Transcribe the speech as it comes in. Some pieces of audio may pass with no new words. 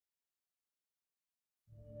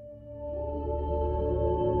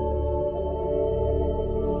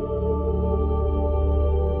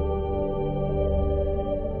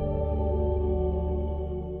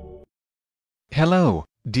Hello,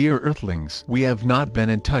 dear Earthlings. We have not been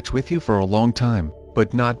in touch with you for a long time,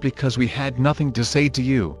 but not because we had nothing to say to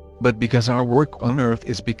you, but because our work on Earth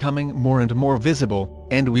is becoming more and more visible,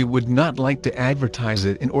 and we would not like to advertise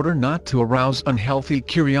it in order not to arouse unhealthy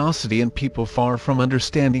curiosity in people far from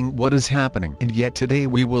understanding what is happening. And yet today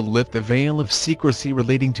we will lift the veil of secrecy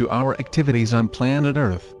relating to our activities on planet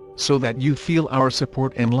Earth, so that you feel our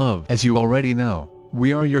support and love. As you already know,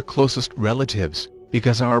 we are your closest relatives,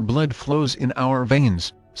 because our blood flows in our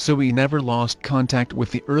veins, so we never lost contact with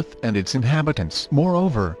the Earth and its inhabitants.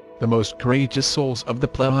 Moreover, the most courageous souls of the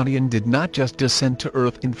Pleiadian did not just descend to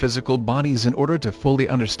Earth in physical bodies in order to fully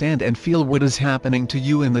understand and feel what is happening to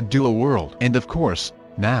you in the dual world. And of course,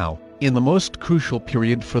 now, in the most crucial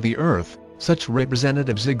period for the Earth, such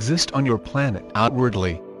representatives exist on your planet.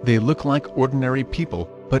 Outwardly, they look like ordinary people,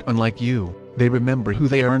 but unlike you, they remember who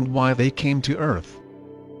they are and why they came to Earth.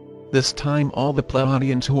 This time all the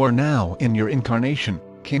Pleiadians who are now in your incarnation,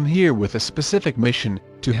 came here with a specific mission,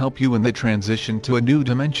 to help you in the transition to a new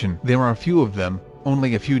dimension. There are few of them,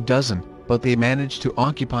 only a few dozen, but they managed to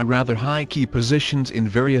occupy rather high key positions in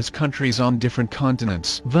various countries on different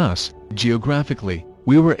continents. Thus, geographically,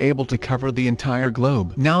 we were able to cover the entire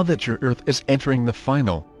globe. Now that your Earth is entering the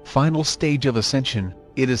final stage of ascension,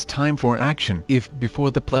 it is time for action. If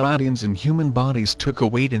before the Pleiadians in human bodies took a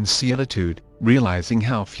wait-and-see attitude, realizing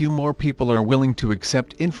how few more people are willing to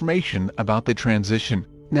accept information about the transition,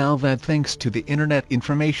 now that thanks to the internet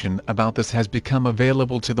information about this has become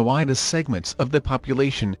available to the widest segments of the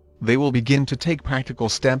population, they will begin to take practical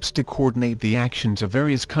steps to coordinate the actions of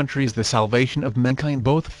various countries, the salvation of mankind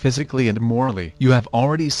both physically and morally. You have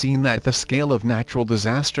already seen that the scale of natural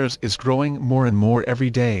disasters is growing more and more every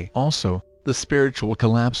day. Also, the spiritual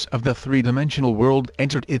collapse of the three-dimensional world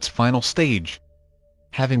entered its final stage.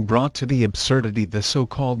 Having brought to the absurdity the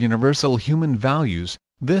so-called universal human values,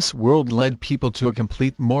 this world led people to a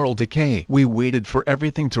complete moral decay. We waited for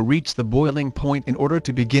everything to reach the boiling point in order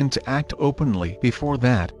to begin to act openly. Before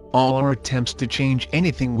that, all our attempts to change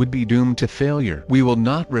anything would be doomed to failure. We will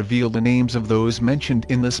not reveal the names of those mentioned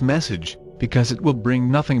in this message, because it will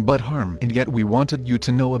bring nothing but harm. And yet we wanted you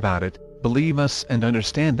to know about it, believe us and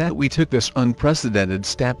understand that we took this unprecedented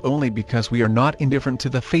step only because we are not indifferent to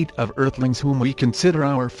the fate of Earthlings whom we consider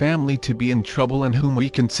our family to be in trouble and whom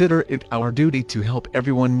we consider it our duty to help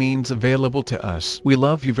everyone means available to us. We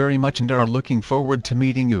love you very much and are looking forward to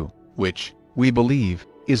meeting you, which, we believe,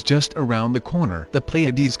 is just around the corner. The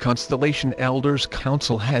Pleiades Constellation Elders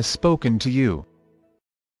Council has spoken to you.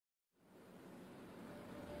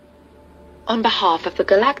 On behalf of the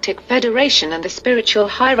Galactic Federation and the spiritual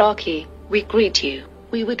hierarchy, we greet you.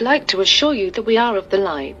 We would like to assure you that we are of the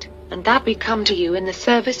light, and that we come to you in the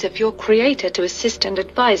service of your Creator to assist and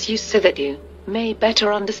advise you so that you may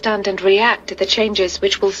better understand and react to the changes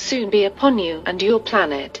which will soon be upon you and your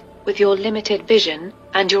planet. With your limited vision,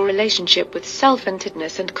 and your relationship with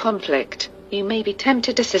self-centeredness and conflict, you may be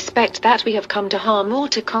tempted to suspect that we have come to harm or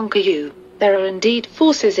to conquer you. There are indeed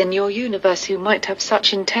forces in your universe who might have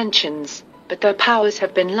such intentions, but their powers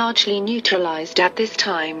have been largely neutralized at this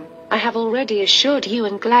time. I have already assured you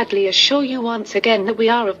and gladly assure you once again that we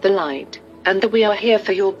are of the light, and that we are here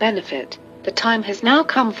for your benefit. The time has now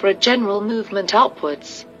come for a general movement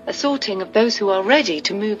upwards, a sorting of those who are ready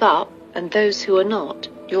to move up, and those who are not.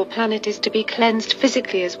 Your planet is to be cleansed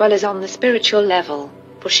physically as well as on the spiritual level,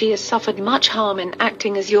 for she has suffered much harm in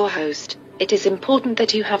acting as your host. It is important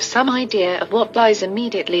that you have some idea of what lies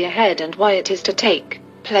immediately ahead and why it is to take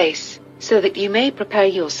place, so that you may prepare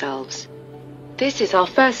yourselves. This is our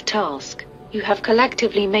first task. You have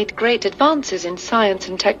collectively made great advances in science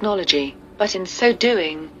and technology, but in so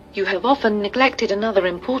doing, you have often neglected another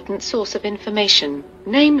important source of information,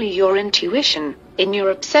 namely your intuition. In your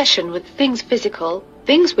obsession with things physical,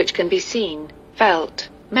 things which can be seen, felt,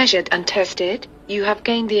 measured and tested, you have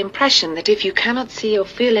gained the impression that if you cannot see or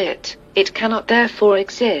feel it, it cannot therefore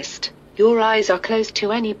exist. Your eyes are closed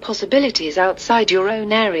to any possibilities outside your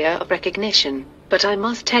own area of recognition. But I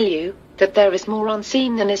must tell you, that there is more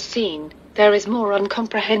unseen than is seen, there is more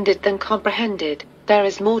uncomprehended than comprehended, there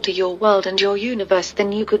is more to your world and your universe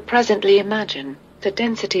than you could presently imagine. The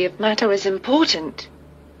density of matter is important.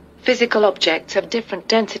 Physical objects have different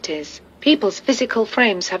densities, people's physical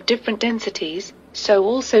frames have different densities, so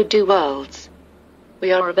also do worlds.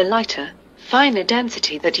 We are of a lighter, finer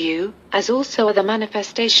density than you, as also are the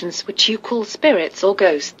manifestations which you call spirits or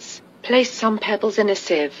ghosts. Place some pebbles in a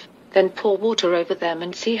sieve, then pour water over them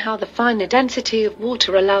and see how the finer density of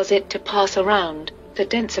water allows it to pass around the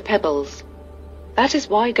denser pebbles. That is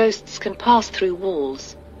why ghosts can pass through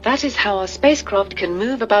walls. That is how our spacecraft can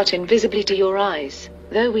move about invisibly to your eyes.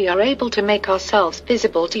 though we are able to make ourselves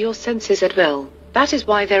visible to your senses at will. That is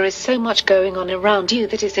why there is so much going on around you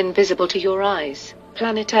that is invisible to your eyes.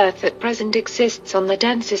 Planet Earth at present exists on the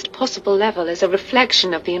densest possible level as a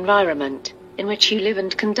reflection of the environment in which you live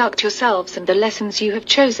and conduct yourselves and the lessons you have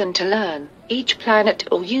chosen to learn. Each planet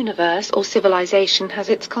or universe or civilization has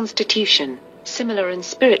its constitution, similar in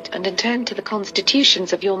spirit and intent to the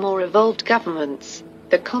constitutions of your more evolved governments.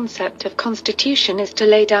 The concept of constitution is to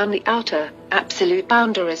lay down the outer, absolute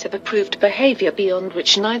boundaries of approved behavior beyond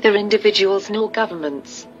which neither individuals nor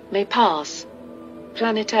governments may pass.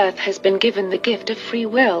 Planet Earth has been given the gift of free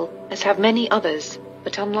will, as have many others,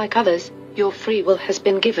 but unlike others, your free will has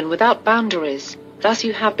been given without boundaries. Thus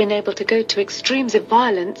you have been able to go to extremes of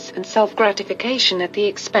violence and self-gratification at the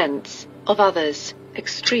expense of others,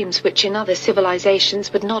 extremes which in other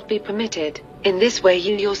civilizations would not be permitted. In this way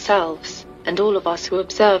you yourselves, and all of us who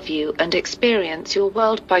observe you and experience your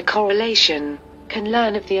world by correlation, can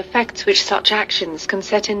learn of the effects which such actions can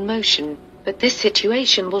set in motion. But this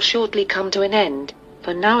situation will shortly come to an end,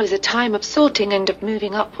 for now is a time of sorting and of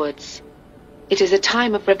moving upwards. It is a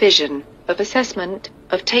time of revision, of assessment,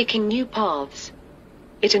 of taking new paths.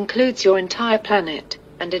 It includes your entire planet,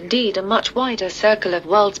 and indeed a much wider circle of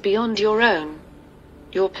worlds beyond your own.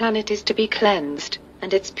 Your planet is to be cleansed,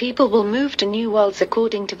 and its people will move to new worlds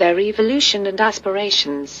according to their evolution and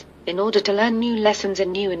aspirations, in order to learn new lessons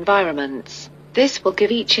in new environments. This will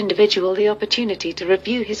give each individual the opportunity to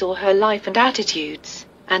review his or her life and attitudes,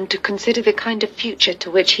 and to consider the kind of future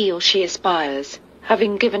to which he or she aspires.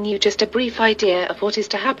 Having given you just a brief idea of what is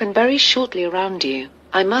to happen very shortly around you,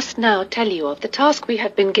 I must now tell you of the task we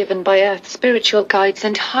have been given by Earth's spiritual guides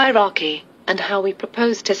and hierarchy, and how we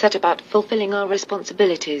propose to set about fulfilling our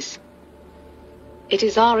responsibilities. It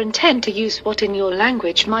is our intent to use what in your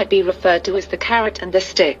language might be referred to as the carrot and the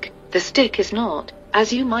stick. The stick is not,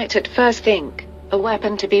 as you might at first think, a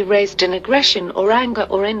weapon to be raised in aggression or anger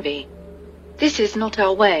or envy. This is not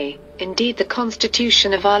our way. Indeed, the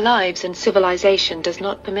constitution of our lives and civilization does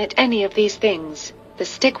not permit any of these things. The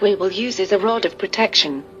stick we will use is a rod of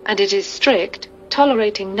protection, and it is strict,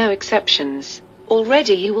 tolerating no exceptions.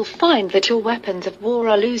 Already you will find that your weapons of war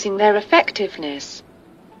are losing their effectiveness.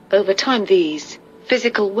 Over time these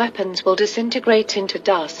physical weapons will disintegrate into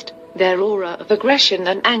dust. Their aura of aggression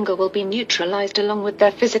and anger will be neutralized along with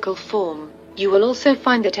their physical form. You will also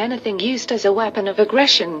find that anything used as a weapon of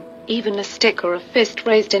aggression, even a stick or a fist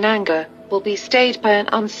raised in anger, will be stayed by an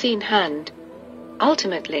unseen hand.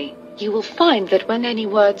 Ultimately, you will find that when any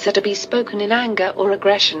words are to be spoken in anger or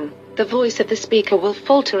aggression, the voice of the speaker will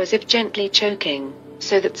falter as if gently choking,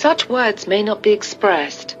 so that such words may not be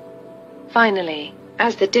expressed. Finally,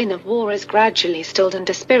 as the din of war is gradually stilled and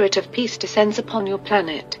a spirit of peace descends upon your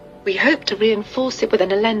planet, we hope to reinforce it with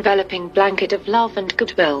an all-enveloping blanket of love and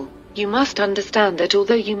goodwill. You must understand that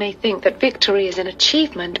although you may think that victory is an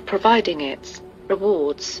achievement providing its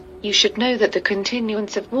rewards, you should know that the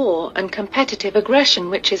continuance of war and competitive aggression,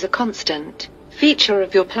 which is a constant feature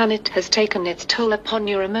of your planet, has taken its toll upon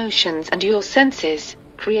your emotions and your senses,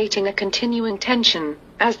 creating a continuing tension.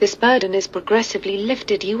 As this burden is progressively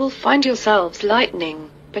lifted, you will find yourselves lightening,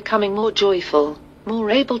 becoming more joyful, more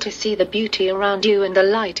able to see the beauty around you and the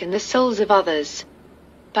light in the souls of others.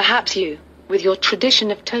 Perhaps you, with your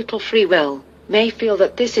tradition of total free will, may feel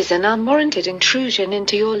that this is an unwarranted intrusion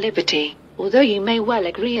into your liberty, although you may well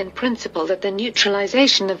agree in principle that the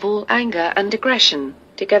neutralization of all anger and aggression,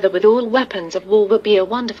 together with all weapons of war, will be a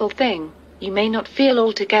wonderful thing. You may not feel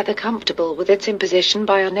altogether comfortable with its imposition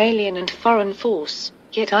by an alien and foreign force,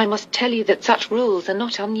 yet I must tell you that such rules are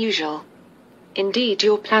not unusual. Indeed,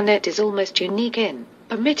 your planet is almost unique in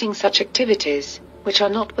permitting such activities, which are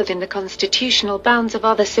not within the constitutional bounds of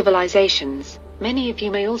other civilizations. Many of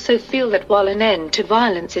you may also feel that while an end to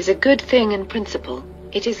violence is a good thing in principle,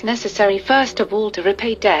 it is necessary first of all to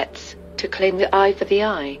repay debts, to claim the eye for the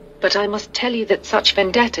eye. But I must tell you that such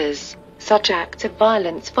vendettas, such acts of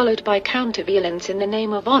violence followed by counter-violence in the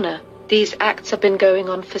name of honor, these acts have been going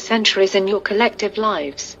on for centuries in your collective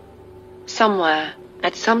lives. Somewhere,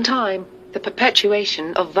 at some time, the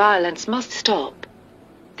perpetuation of violence must stop.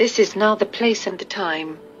 This is now the place and the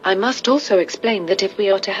time. I must also explain that if we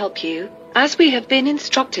are to help you, as we have been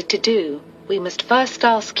instructed to do, we must first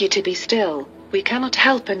ask you to be still. We cannot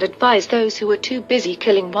help and advise those who are too busy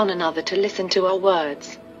killing one another to listen to our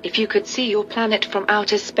words. If you could see your planet from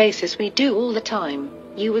outer space as we do all the time,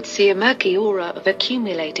 you would see a murky aura of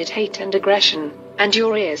accumulated hate and aggression, and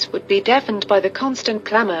your ears would be deafened by the constant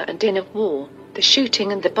clamor and din of war, the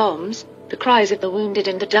shooting and the bombs, the cries of the wounded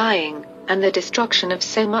and the dying, and the destruction of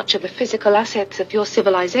so much of the physical assets of your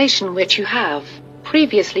civilization which you have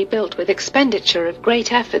previously built with expenditure of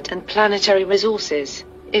great effort and planetary resources.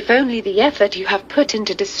 If only the effort you have put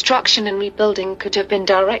into destruction and rebuilding could have been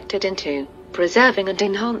directed into preserving and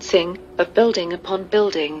enhancing, of building upon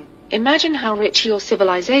building. Imagine how rich your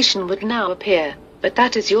civilization would now appear. But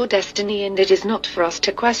that is your destiny, and it is not for us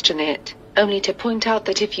to question it, only to point out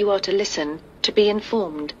that if you are to listen, to be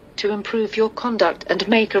informed, to improve your conduct and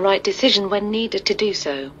make a right decision when needed to do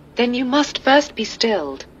so, then you must first be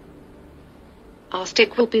stilled. Our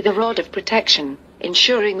stick will be the rod of protection,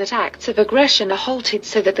 ensuring that acts of aggression are halted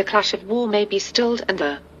so that the clash of war may be stilled and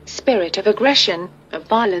the spirit of aggression, of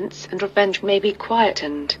violence and revenge may be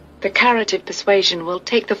quietened. The carrot of persuasion will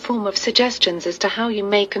take the form of suggestions as to how you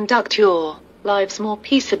may conduct your lives more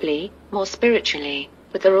peaceably, more spiritually,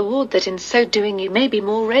 with the reward that in so doing you may be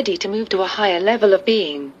more ready to move to a higher level of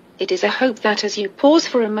being. It is a hope that as you pause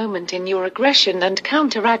for a moment in your aggression and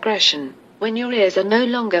counter-aggression, when your ears are no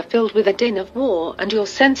longer filled with the din of war and your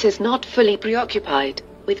senses not fully preoccupied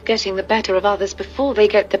with getting the better of others before they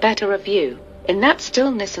get the better of you, in that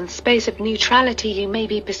stillness and space of neutrality you may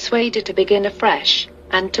be persuaded to begin afresh,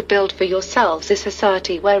 and to build for yourselves a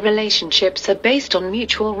society where relationships are based on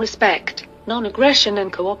mutual respect, non-aggression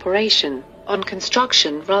and cooperation, on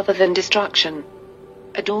construction rather than destruction.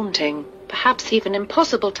 A daunting, perhaps even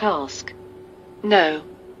impossible task. No.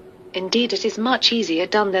 Indeed, it is much easier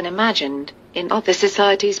done than imagined. In other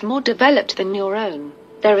societies more developed than your own,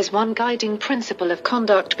 there is one guiding principle of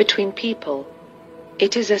conduct between people.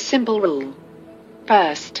 It is a simple rule.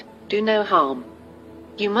 First, do no harm.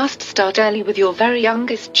 You must start early with your very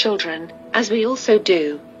youngest children, as we also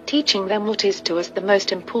do, teaching them what is to us the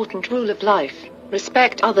most important rule of life: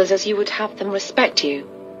 respect others as you would have them respect you.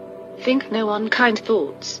 Think no unkind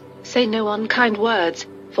thoughts, say no unkind words,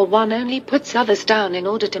 for one only puts others down in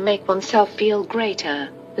order to make oneself feel greater.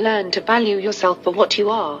 Learn to value yourself for what you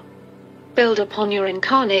are. Build upon your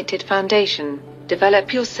incarnated foundation,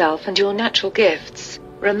 develop yourself and your natural gifts,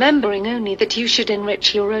 remembering only that you should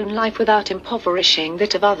enrich your own life without impoverishing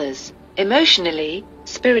that of others. Emotionally,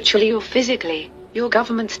 spiritually or physically, your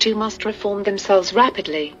governments too must reform themselves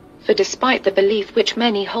rapidly, for despite the belief which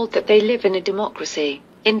many hold that they live in a democracy,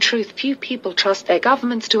 in truth few people trust their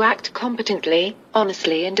governments to act competently,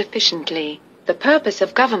 honestly and efficiently. The purpose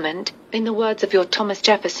of government, in the words of your Thomas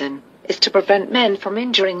Jefferson, is to prevent men from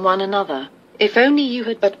injuring one another. If only you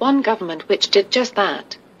had but one government which did just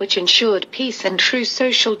that, which ensured peace and true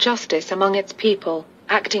social justice among its people,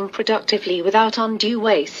 acting productively without undue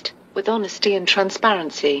waste, with honesty and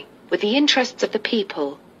transparency, with the interests of the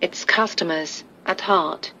people, its customers, at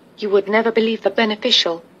heart, you would never believe the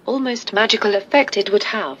beneficial, almost magical effect it would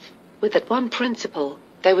have. With that one principle,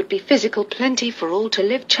 there would be physical plenty for all to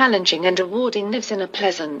live challenging and rewarding lives in a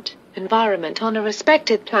pleasant environment on a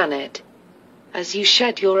respected planet. As you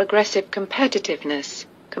shed your aggressive competitiveness,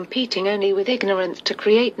 competing only with ignorance to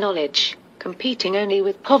create knowledge, competing only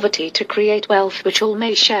with poverty to create wealth which all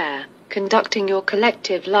may share, conducting your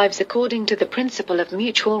collective lives according to the principle of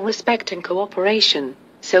mutual respect and cooperation,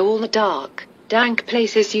 so all the dark, dank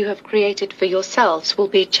places you have created for yourselves will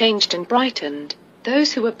be changed and brightened.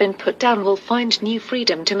 Those who have been put down will find new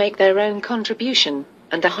freedom to make their own contribution,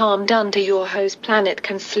 and the harm done to your host planet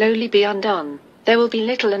can slowly be undone. There will be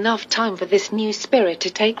little enough time for this new spirit to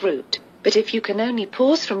take root, but if you can only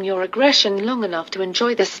pause from your aggression long enough to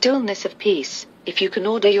enjoy the stillness of peace, if you can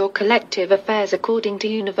order your collective affairs according to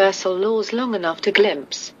universal laws long enough to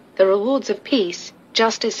glimpse the rewards of peace,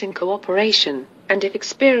 justice and cooperation, and if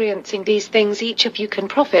experiencing these things each of you can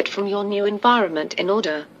profit from your new environment in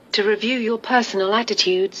order to review your personal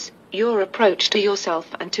attitudes, your approach to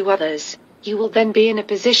yourself and to others, you will then be in a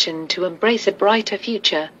position to embrace a brighter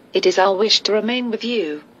future. It is our wish to remain with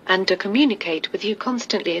you, and to communicate with you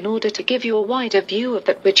constantly in order to give you a wider view of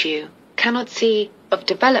that which you cannot see, of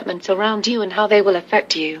developments around you and how they will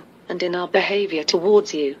affect you, and in our behavior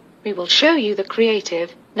towards you, we will show you the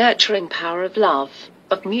creative, nurturing power of love,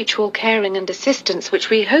 of mutual caring and assistance which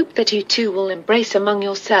we hope that you too will embrace among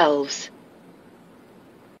yourselves.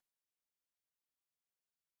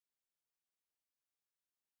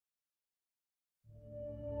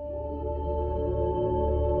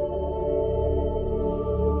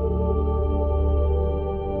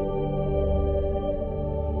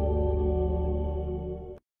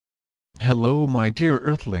 Hello my dear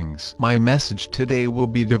Earthlings. My message today will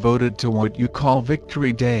be devoted to what you call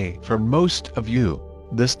Victory Day. For most of you,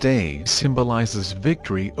 this day symbolizes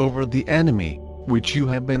victory over the enemy, which you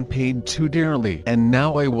have been paid too dearly. And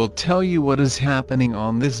now I will tell you what is happening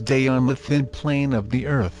on this day on the thin plane of the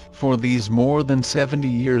earth. For these more than 70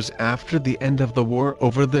 years after the end of the war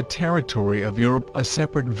over the territory of Europe, a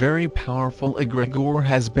separate very powerful egregore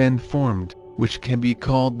has been formed, which can be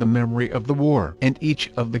called the memory of the war. And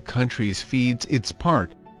each of the countries feeds its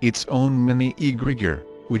part, its own mini egregor,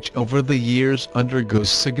 which over the years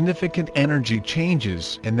undergoes significant energy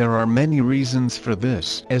changes. And there are many reasons for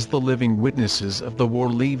this. As the living witnesses of the war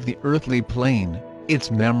leave the earthly plane,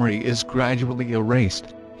 its memory is gradually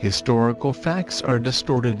erased. Historical facts are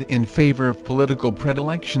distorted in favor of political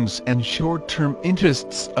predilections and short-term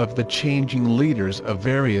interests of the changing leaders of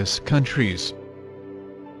various countries.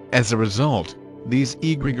 As a result, these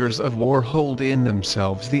egregors of war hold in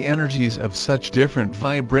themselves the energies of such different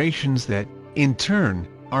vibrations that, in turn,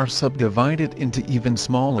 are subdivided into even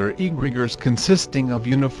smaller egregors consisting of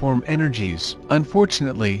uniform energies.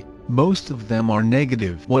 Unfortunately, most of them are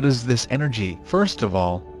negative. What is this energy? First of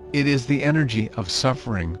all, it is the energy of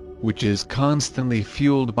suffering, which is constantly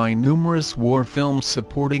fueled by numerous war films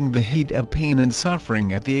supporting the hate of pain and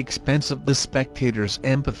suffering at the expense of the spectator's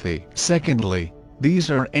empathy. Secondly,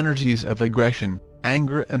 these are energies of aggression,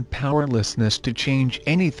 anger and powerlessness to change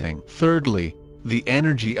anything. Thirdly, the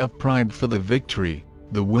energy of pride for the victory,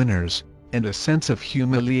 the winners, and a sense of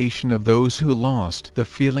humiliation of those who lost. The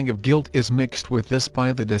feeling of guilt is mixed with this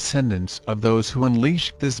by the descendants of those who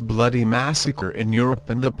unleashed this bloody massacre in Europe,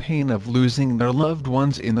 and the pain of losing their loved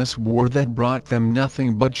ones in this war that brought them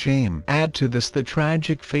nothing but shame. Add to this the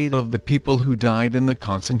tragic fate of the people who died in the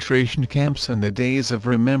concentration camps and the days of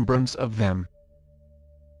remembrance of them.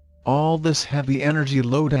 All this heavy energy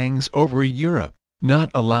load hangs over Europe,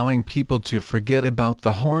 not allowing people to forget about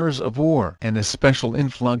the horrors of war. And a special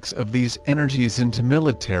influx of these energies into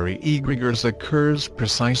military egregors occurs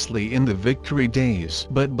precisely in the victory days.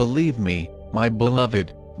 But believe me, my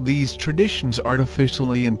beloved, these traditions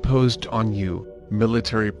artificially imposed on you,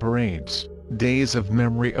 military parades, days of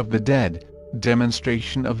memory of the dead,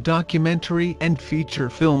 demonstration of documentary and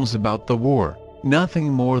feature films about the war, nothing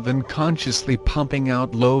more than consciously pumping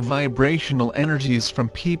out low vibrational energies from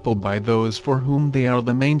people by those for whom they are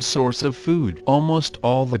the main source of food. Almost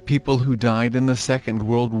all the people who died in the Second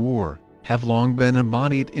World War have long been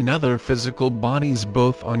embodied in other physical bodies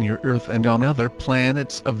both on your Earth and on other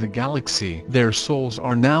planets of the galaxy. Their souls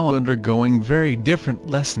are now undergoing very different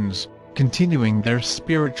lessons, continuing their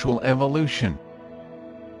spiritual evolution.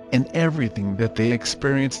 And everything that they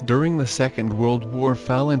experienced during the Second World War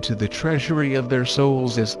fell into the treasury of their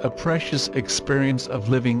souls as a precious experience of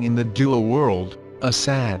living in the dual world, a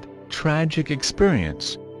sad, tragic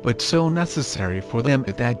experience, but so necessary for them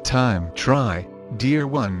at that time. Try, dear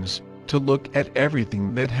ones, to look at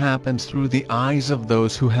everything that happens through the eyes of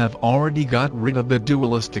those who have already got rid of the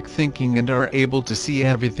dualistic thinking and are able to see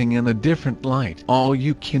everything in a different light. All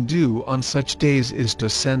you can do on such days is to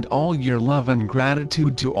send all your love and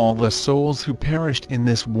gratitude to all the souls who perished in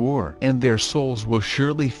this war, and their souls will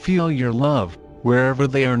surely feel your love, wherever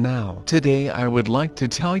they are now. Today I would like to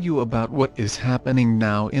tell you about what is happening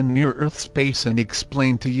now in near-Earth space and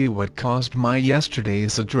explain to you what caused my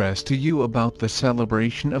yesterday's address to you about the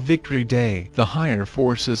celebration of Victory Day. The higher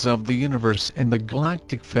forces of the universe and the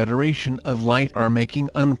Galactic Federation of Light are making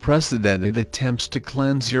unprecedented attempts to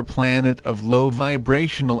cleanse your planet of low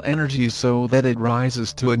vibrational energy so that it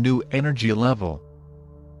rises to a new energy level.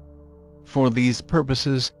 For these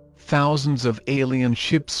purposes, thousands of alien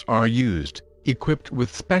ships are used, equipped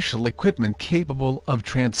with special equipment capable of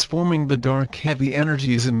transforming the dark heavy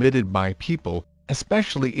energies emitted by people,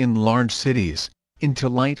 especially in large cities, into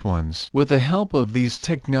light ones. With the help of these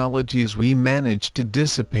technologies we manage to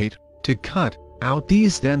dissipate, to cut out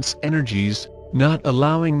these dense energies, not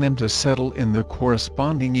allowing them to settle in the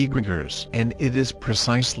corresponding egregors. And it is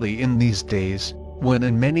precisely in these days, when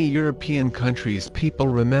in many European countries people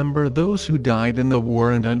remember those who died in the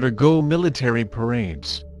war and undergo military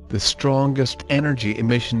parades, the strongest energy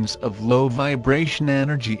emissions of low vibration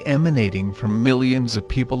energy emanating from millions of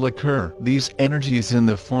people occur. These energies in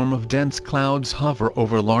the form of dense clouds hover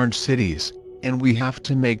over large cities, and we have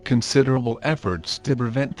to make considerable efforts to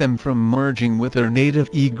prevent them from merging with their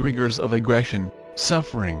native egregors of aggression,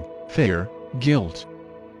 suffering, fear, guilt.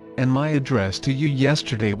 And my address to you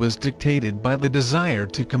yesterday was dictated by the desire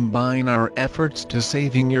to combine our efforts to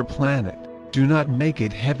saving your planet. Do not make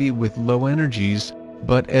it heavy with low energies,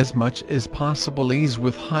 but as much as possible ease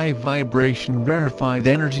with high vibration rarefied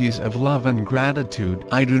energies of love and gratitude.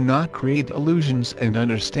 I do not create illusions and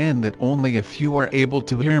understand that only a few are able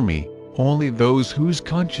to hear me, only those whose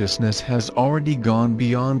consciousness has already gone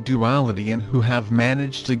beyond duality and who have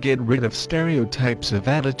managed to get rid of stereotypes of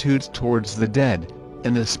attitudes towards the dead,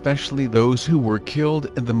 and especially those who were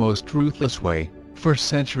killed in the most ruthless way. For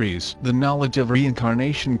centuries, the knowledge of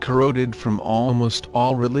reincarnation corroded from almost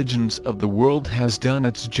all religions of the world has done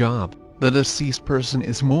its job. The deceased person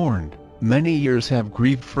is mourned, many years have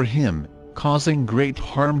grieved for him, causing great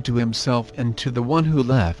harm to himself and to the one who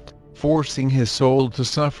left, forcing his soul to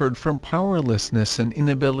suffer from powerlessness and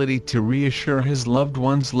inability to reassure his loved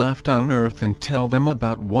ones left on Earth and tell them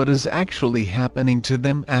about what is actually happening to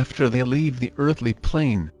them after they leave the earthly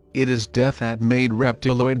plane. It is death that made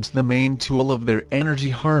reptiloids the main tool of their energy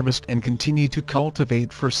harvest and continue to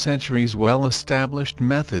cultivate for centuries well-established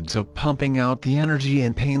methods of pumping out the energy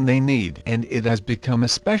and pain they need. And it has become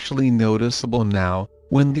especially noticeable now,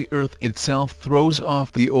 when the Earth itself throws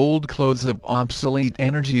off the old clothes of obsolete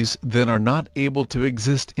energies that are not able to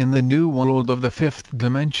exist in the new world of the fifth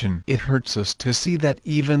dimension. It hurts us to see that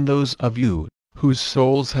even those of you, whose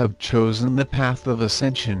souls have chosen the path of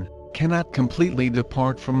ascension, cannot completely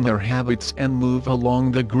depart from their habits and move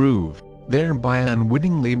along the groove, thereby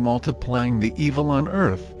unwittingly multiplying the evil on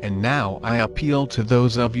Earth. And now I appeal to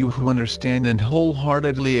those of you who understand and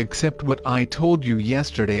wholeheartedly accept what I told you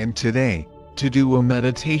yesterday and today, to do a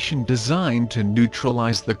meditation designed to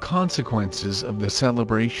neutralize the consequences of the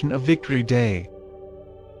celebration of Victory Day.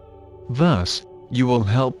 Thus, you will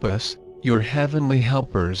help us, your heavenly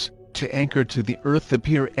helpers, to anchor to the earth the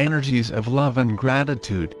pure energies of love and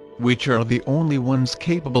gratitude, which are the only ones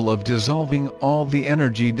capable of dissolving all the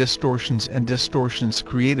energy distortions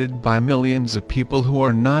created by millions of people who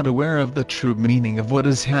are not aware of the true meaning of what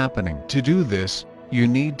is happening. To do this, you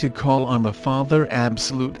need to call on the Father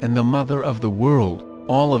Absolute and the Mother of the world,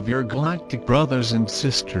 all of your galactic brothers and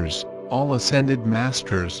sisters, all ascended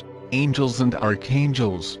masters, angels and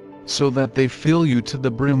archangels, so that they fill you to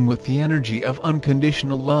the brim with the energy of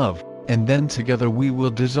unconditional love, and then together we will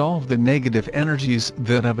dissolve the negative energies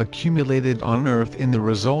that have accumulated on Earth in the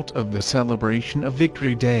result of the celebration of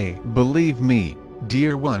Victory Day. Believe me,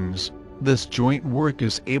 dear ones, this joint work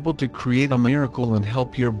is able to create a miracle and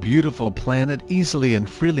help your beautiful planet easily and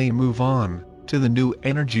freely move on to the new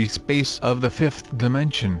energy space of the fifth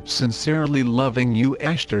dimension. Sincerely loving you,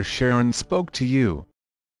 Ashtar. Sheran spoke to you.